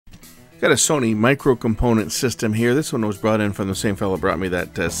Got a Sony micro component system here. This one was brought in from the same fellow who brought me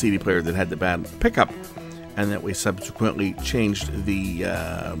that CD player that had the bad pickup, and that we subsequently changed the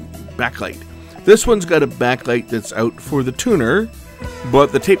backlight. This one's got a backlight that's out for the tuner,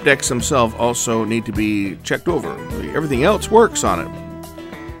 but the tape decks themselves also need to be checked over. Everything else works on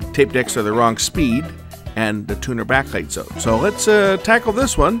it. Tape decks are the wrong speed, and the tuner backlight's out. So let's tackle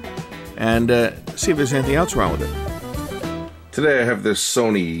this one and see if there's anything else wrong with it. Today I have this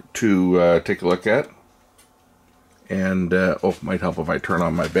Sony to take a look at, and it might help if I turn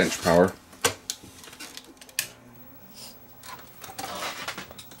on my bench power.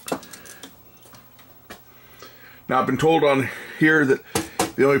 Now I've been told on here that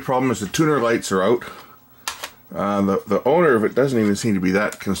the only problem is the tuner lights are out. The owner of it doesn't even seem to be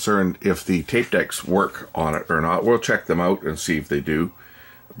that concerned if the tape decks work on it or not. We'll check them out and see if they do,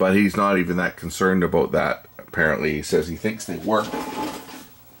 but he's not even that concerned about that. Apparently he says he thinks they work.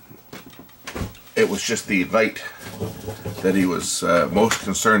 It was just the light that he was most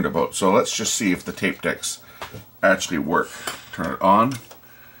concerned about. So let's just see if the tape decks actually work. Turn it on.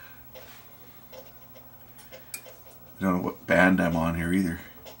 I don't know what band I'm on here either.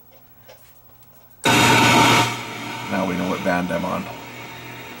 Now we know what band I'm on.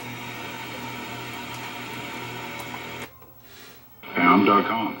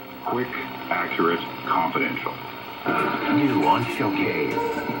 Found.com. Quick, accurate, confidential. New on Showcase.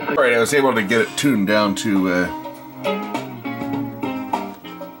 Alright, I was able to get it tuned down to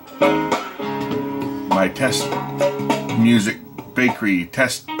my test music bakery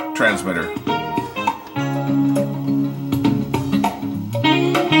test transmitter.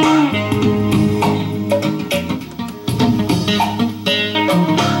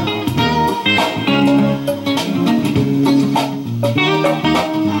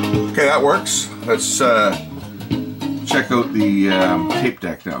 Okay, that works. Let's check out the tape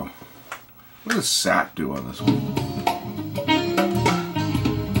deck now. What does SAT do on this one?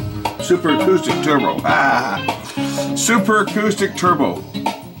 Super Acoustic Turbo. Ah! Super Acoustic Turbo.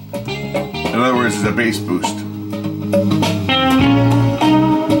 In other words, it's a bass boost.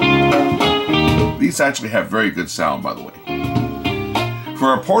 These actually have very good sound, by the way.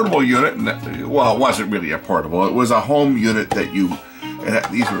 For a portable unit, well, it wasn't really a portable. It was a home unit that you...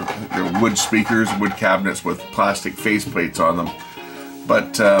 These were wood speakers, wood cabinets with plastic faceplates on them.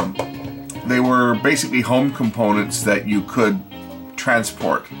 But they were basically home components that you could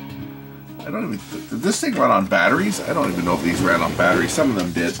transport. I don't even... Did this thing run on batteries? I don't even know if these ran on batteries. Some of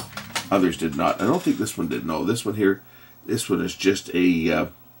them did. Others did not. I don't think this one did. No, this one here, this one is just a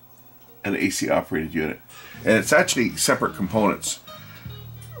an AC operated unit. And it's actually separate components.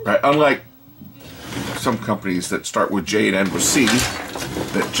 Right? Unlike some companies that start with J and end with C,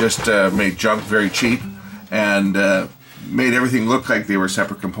 that just made junk very cheap and made everything look like they were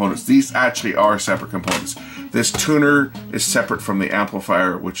separate components. These actually are separate components. This tuner is separate from the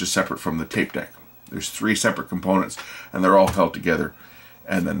amplifier, which is separate from the tape deck. There's 3 separate components, and they're all held together.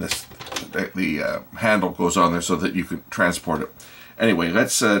 And then the handle goes on there so that you can transport it. Anyway,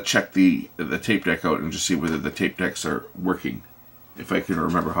 let's check the tape deck out and just see whether the tape decks are working. If I can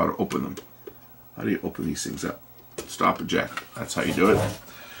remember how to open them. How do you open these things up? Stop eject. That's how you do it.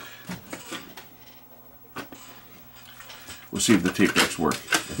 We'll see if the tape decks work.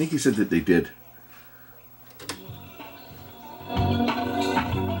 I think he said that they did.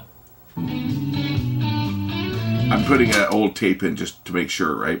 I'm putting an old tape in just to make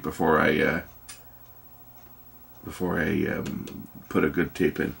sure, right, before I put a good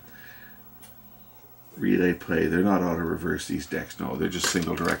tape in. Relay play. They're not auto reverse, these decks. No, they're just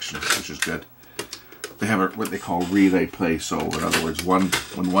single direction, which is good. They have what they call relay play, so in other words, when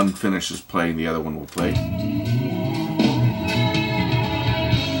one finishes playing, the other one will play.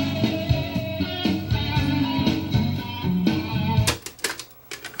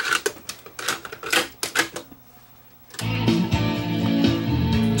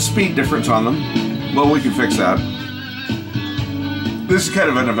 Speed difference on them. Well, we can fix that. This is kind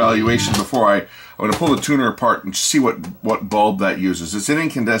of an evaluation before I'm going to pull the tuner apart and see what bulb that uses. It's an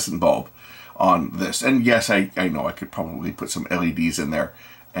incandescent bulb on this, and yes, I know I could probably put some LEDs in there,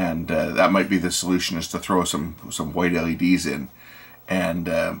 and that might be the solution, is to throw some white LEDs in and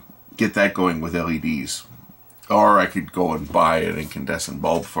get that going with LEDs. Or I could go and buy an incandescent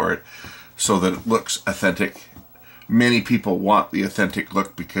bulb for it so that it looks authentic. Many people want the authentic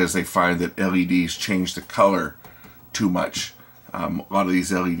look because they find that LEDs change the color too much. A lot of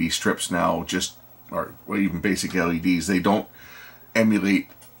these LED strips now or even basic LEDs, they don't emulate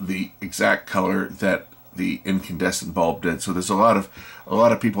the exact color that the incandescent bulb did. So there's a lot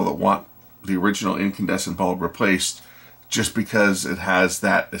of people that want the original incandescent bulb replaced just because it has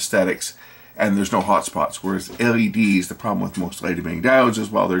that aesthetics and there's no hot spots. Whereas LEDs, the problem with most light emitting diodes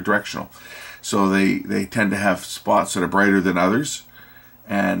is, well, they're directional. So they tend to have spots that are brighter than others.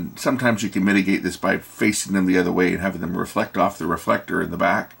 And sometimes you can mitigate this by facing them the other way and having them reflect off the reflector in the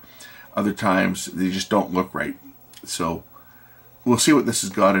back. Other times they just don't look right. So we'll see what this has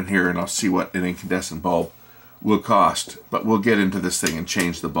got in here, and I'll see what an incandescent bulb will cost. But we'll get into this thing and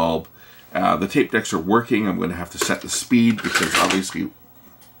change the bulb. The tape decks are working. I'm going to have to set the speed because obviously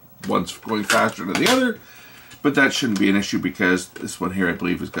one's going faster than the other. But that shouldn't be an issue because this one here, I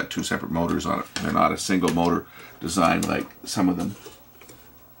believe, has got 2 separate motors on it. They're not a single motor design like some of them.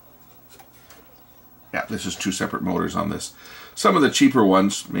 Yeah, this is 2 separate motors on this. Some of the cheaper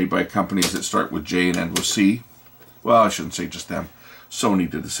ones made by companies that start with J and end with C. Well, I shouldn't say just them. Sony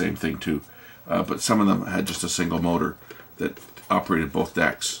did the same thing too. But some of them had just a single motor that operated both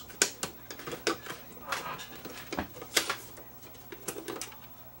decks.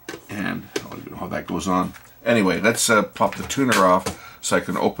 And I don't even know how that goes on. Anyway, let's pop the tuner off so I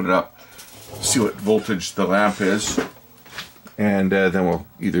can open it up, see what voltage the lamp is, and then we'll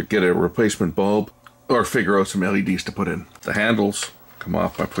either get a replacement bulb or figure out some LEDs to put in. The handles come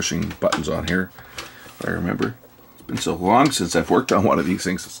off by pushing buttons on here, if I remember. It's been so long since I've worked on one of these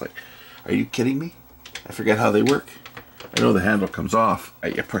things, it's like, are you kidding me? I forget how they work. I know the handle comes off.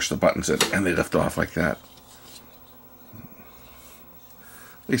 You push the buttons in and they lift off like that.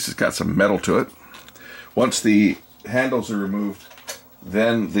 At least it's got some metal to it. Once the handles are removed,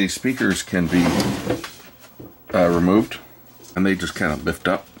 then the speakers can be removed, and they just kind of lift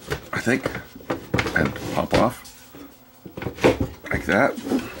up, I think, and pop off like that.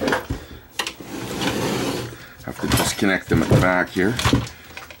 Have to disconnect them at the back here.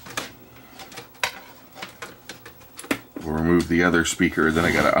 We'll remove the other speaker, then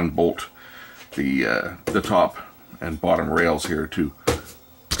I got to unbolt the top and bottom rails here to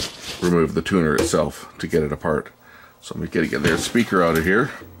remove the tuner itself to get it apart. So I'm going to get their speaker out of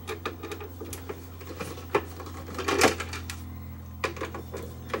here.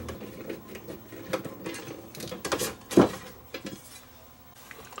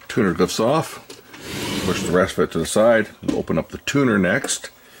 Tuner lifts off. Push the rest of it to the side. We'll open up the tuner next.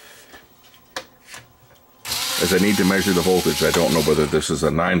 As I need to measure the voltage, I don't know whether this is a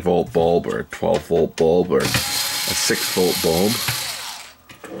 9-volt bulb or a 12-volt bulb or a 6-volt bulb.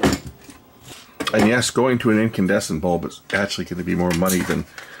 And yes, going to an incandescent bulb is actually going to be more money than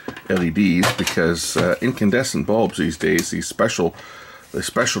LEDs because incandescent bulbs these days, the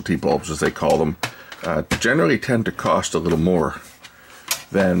specialty bulbs as they call them, generally tend to cost a little more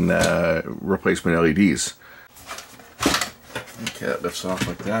than replacement LEDs. Okay, that lifts off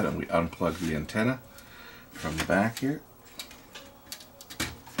like that, and we unplug the antenna from the back here.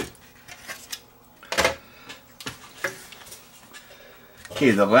 Okay,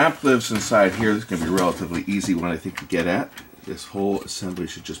 the lamp lives inside here. This is going to be a relatively easy one, I think, to get at. This whole assembly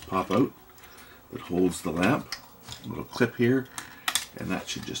should just pop out. It holds the lamp. A little clip here, and that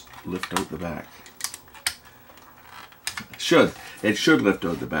should just lift out the back. It should lift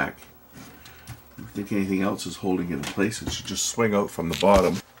out the back. I don't think anything else is holding it in place. It should just swing out from the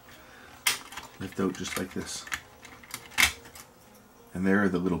bottom. Lift out just like this. And there are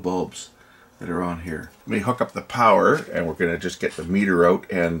the little bulbs that are on here. Let me hook up the power, and we're going to just get the meter out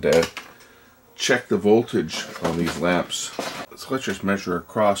and check the voltage on these lamps. So let's just measure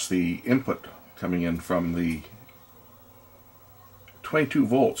across the input coming in from the 22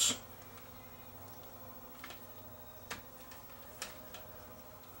 volts.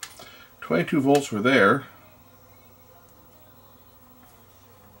 22 volts were there,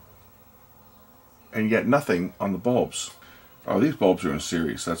 and yet nothing on the bulbs. Oh, these bulbs are in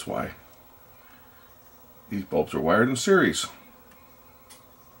series, that's why. These bulbs are wired in series.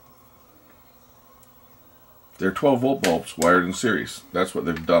 They're 12 volt bulbs wired in series. That's what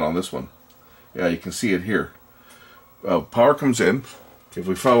they've done on this one. Yeah, you can see it here. Power comes in. If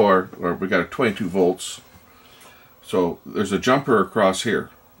we follow we got a 22 volts. So there's a jumper across here,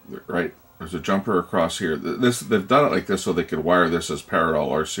 right? There's a jumper across here. They've done it like this so they could wire this as parallel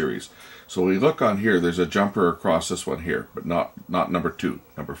or series. So we look on here, there's a jumper across this one here, but not number 2,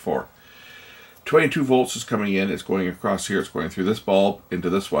 number 4. 22 volts is coming in, it's going across here, it's going through this bulb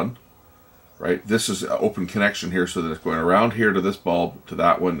into this one, right? This is an open connection here, so that it's going around here to this bulb, to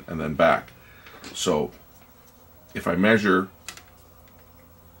that one, and then back. So if I measure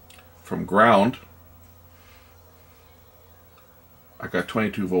from ground, I got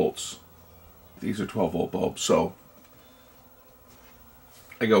 22 volts. These are 12 volt bulbs, so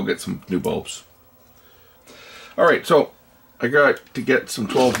I go get some new bulbs. Alright, so I got to get some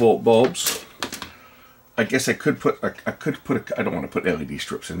 12 volt bulbs. I guess I could put I don't want to put LED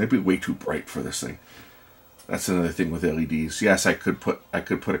strips in. They'd be way too bright for this thing. That's another thing with LEDs. Yes, I could put a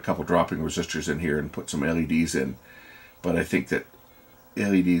couple dropping resistors in here and put some LEDs in, but I think that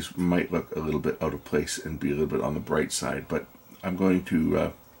LEDs might look a little bit out of place and be a little bit on the bright side. But I'm going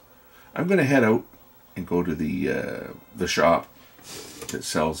to head out and go to the shop that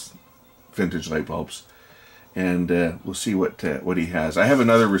sells vintage light bulbs, and we'll see what he has. I have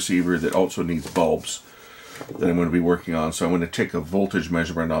another receiver that also needs bulbs that I'm going to be working on, so I'm going to take a voltage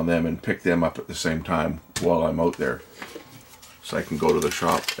measurement on them and pick them up at the same time while I'm out there, so I can go to the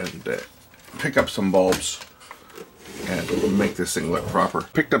shop and pick up some bulbs and make this thing look proper.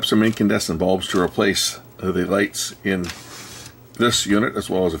 Picked up some incandescent bulbs to replace the lights in this unit, as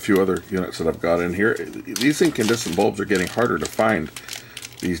well as a few other units that I've got in here. These incandescent bulbs are getting harder to find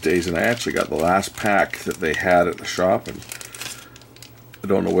these days, and I actually got the last pack that they had at the shop, and I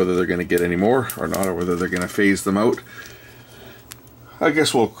don't know whether they're going to get any more or not, or whether they're going to phase them out. I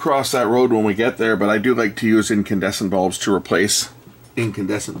guess we'll cross that road when we get there, but I do like to use incandescent bulbs to replace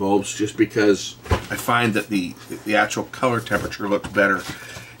incandescent bulbs, just because I find that the actual color temperature looks better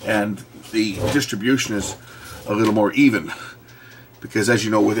and the distribution is a little more even, because as you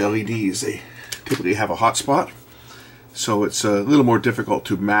know, with LEDs they typically have a hot spot, so it's a little more difficult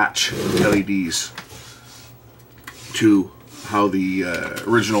to match LEDs to how the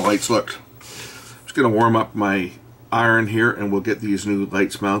original lights looked. I'm just going to warm up my iron here and we'll get these new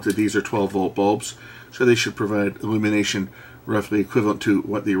lights mounted. These are 12 volt bulbs, so they should provide illumination roughly equivalent to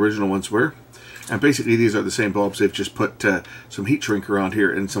what the original ones were. And basically these are the same bulbs. They've just put some heat shrink around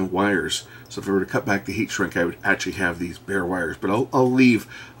here and some wires. So if I were to cut back the heat shrink, I would actually have these bare wires. But I'll leave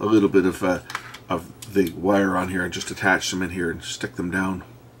a little bit of the wire on here and just attach them in here and stick them down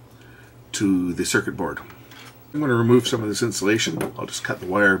to the circuit board. I'm going to remove some of this insulation. I'll just cut the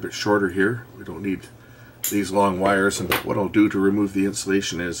wire a bit shorter here. We don't need these long wires. And what I'll do to remove the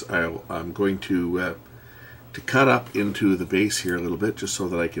insulation is I'm going to cut up into the base here a little bit, just so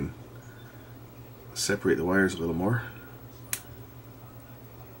that I can separate the wires a little more.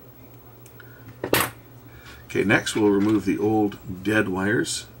 Okay, next we'll remove the old dead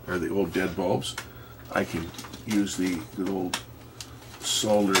wires, or the old dead bulbs. I can use the good old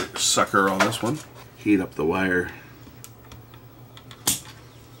solder sucker on this one. Heat up the wire.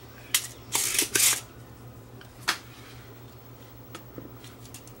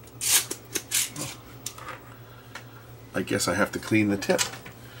 I guess I have to clean the tip.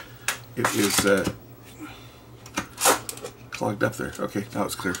 It is clogged up there. Okay, now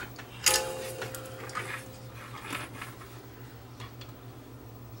it's clear.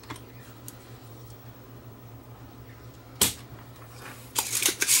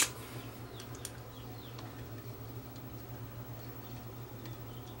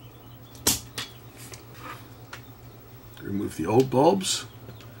 Remove the old bulbs.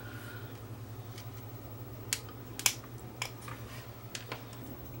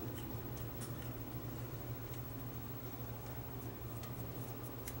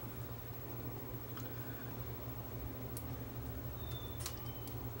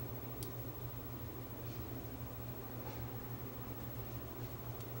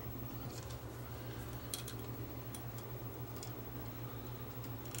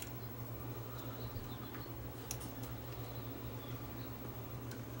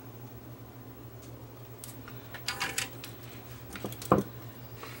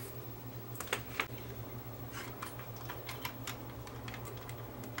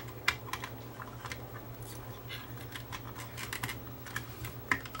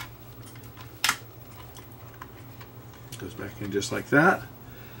 Goes back in just like that.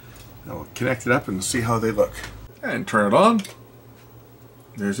 Now we'll connect it up and see how they look. And turn it on.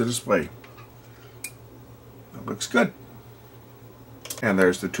 There's the display. That looks good. And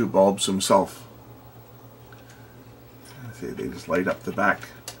there's the two bulbs themselves. See, they just light up the back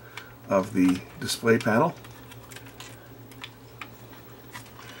of the display panel.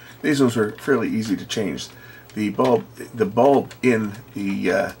 These ones are fairly easy to change. The bulb in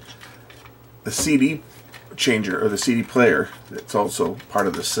the CD changer, or the CD player, that's also part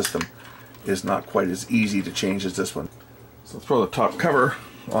of the system, is not quite as easy to change as this one. So throw the top cover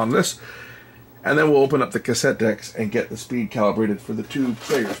on this, and then we'll open up the cassette decks and get the speed calibrated for the two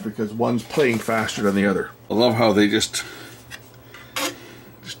players, because one's playing faster than the other. I love how they just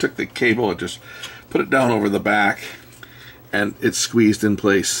took the cable and just put it down over the back, and it's squeezed in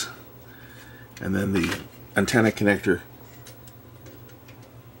place, and then the antenna connector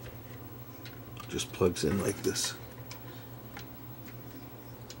just plugs in like this.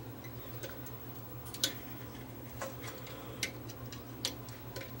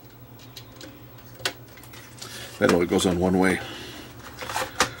 That only goes on one way.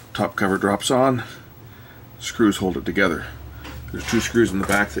 Top cover drops on, screws hold it together. There's 2 screws in the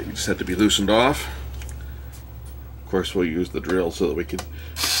back that you just had to be loosened off. Of course, we'll use the drill so that we can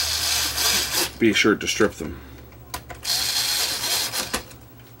be sure to strip them.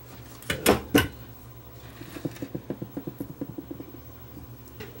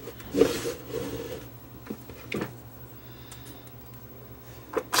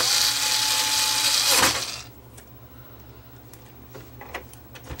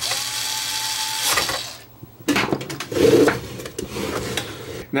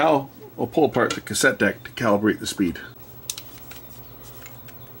 Now we'll pull apart the cassette deck to calibrate the speed.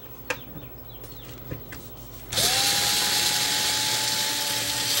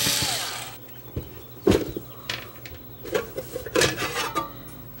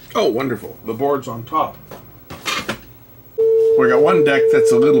 Oh, wonderful. The board's on top. We got one deck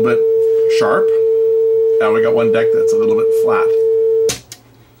that's a little bit sharp, and we got one deck that's a little bit flat.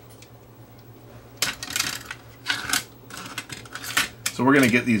 So we're going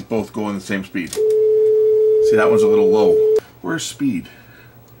to get these both going the same speed. See, that one's a little low. Where's speed?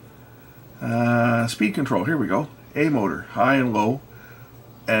 Speed control, here we go. A motor, high and low,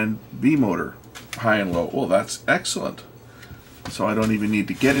 and B motor, high and low. Well, that's excellent. So I don't even need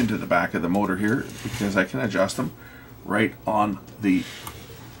to get into the back of the motor here because I can adjust them right on the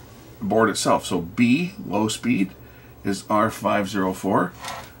board itself. So B, low speed, is R504.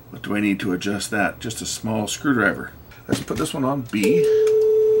 But do I need to adjust that? Just a small screwdriver. Let's put this one on B.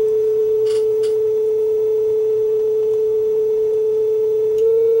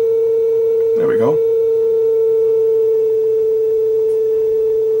 There we go.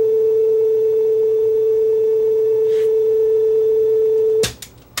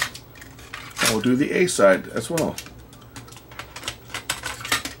 And we'll do the A side as well.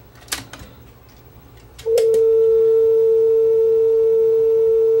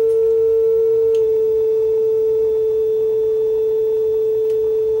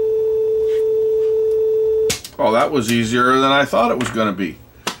 Oh, that was easier than I thought it was going to be.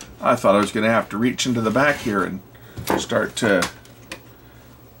 I thought I was going to have to reach into the back here and start trying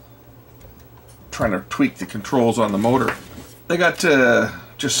to tweak the controls on the motor. They got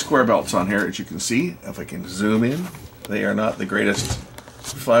just square belts on here, as you can see. If I can zoom in, they are not the greatest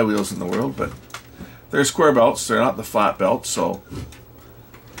flywheels in the world, but they're square belts. They're not the flat belts, so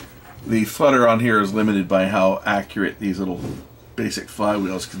the flutter on here is limited by how accurate these little basic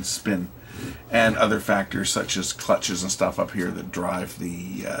flywheels can spin, and other factors such as clutches and stuff up here that drive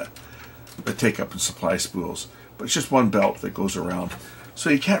the take-up and supply spools. But it's just one belt that goes around, so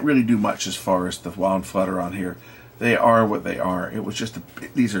you can't really do much as far as the wound flutter on here. They are what they are. It was just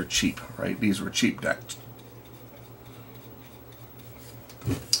these are cheap, right? These were cheap decks.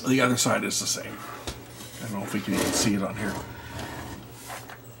 The other side is the same. I don't know if we can even see it on here.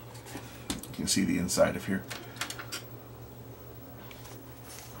 You can see the inside of here.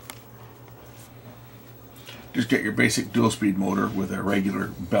 Just get your basic dual speed motor with a regular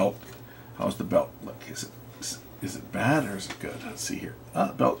belt. How's the belt look? Is it bad or is it good? Let's see here.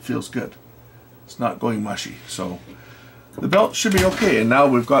 The belt feels good. It's not going mushy, so the belt should be okay. And now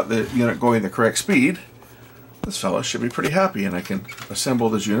we've got the unit going the correct speed. This fella should be pretty happy, and I can assemble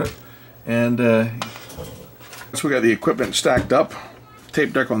this unit. And so we got the equipment stacked up,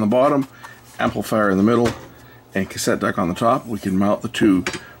 tape deck on the bottom, amplifier in the middle, and cassette deck on the top. We can mount the 2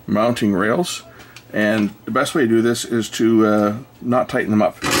 mounting rails. And the best way to do this is to not tighten them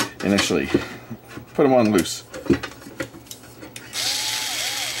up initially. Put them on loose.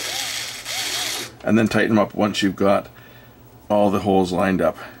 And then tighten them up once you've got all the holes lined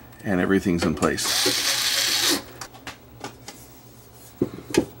up and everything's in place.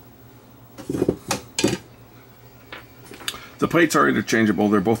 The plates are interchangeable.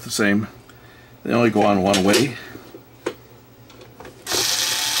 They're both the same. They only go on one way.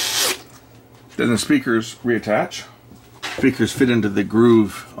 Then the speakers reattach. Speakers fit into the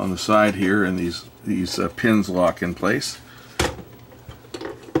groove on the side here, and these pins lock in place.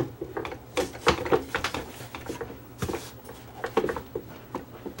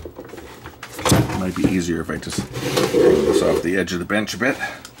 It might be easier if I just bring this off the edge of the bench a bit,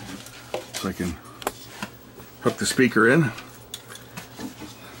 so I can hook the speaker in.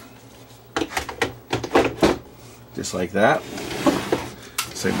 Just like that.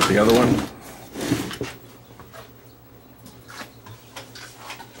 Same with the other one.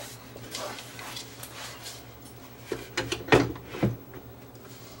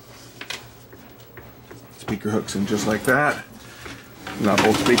 Speaker hooks in just like that. Now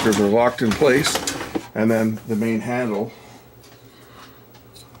both speakers are locked in place, and then the main handle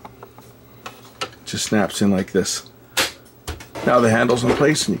just snaps in like this. Now the handle's in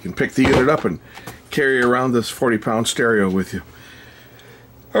place and you can pick the unit up and carry around this 40-pound stereo with you.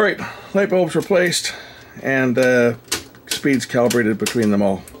 Alright, light bulbs replaced and speeds calibrated between them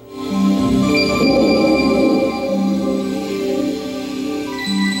all.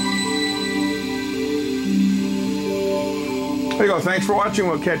 There you go. Thanks for watching.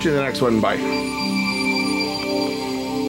 We'll catch you in the next one. Bye.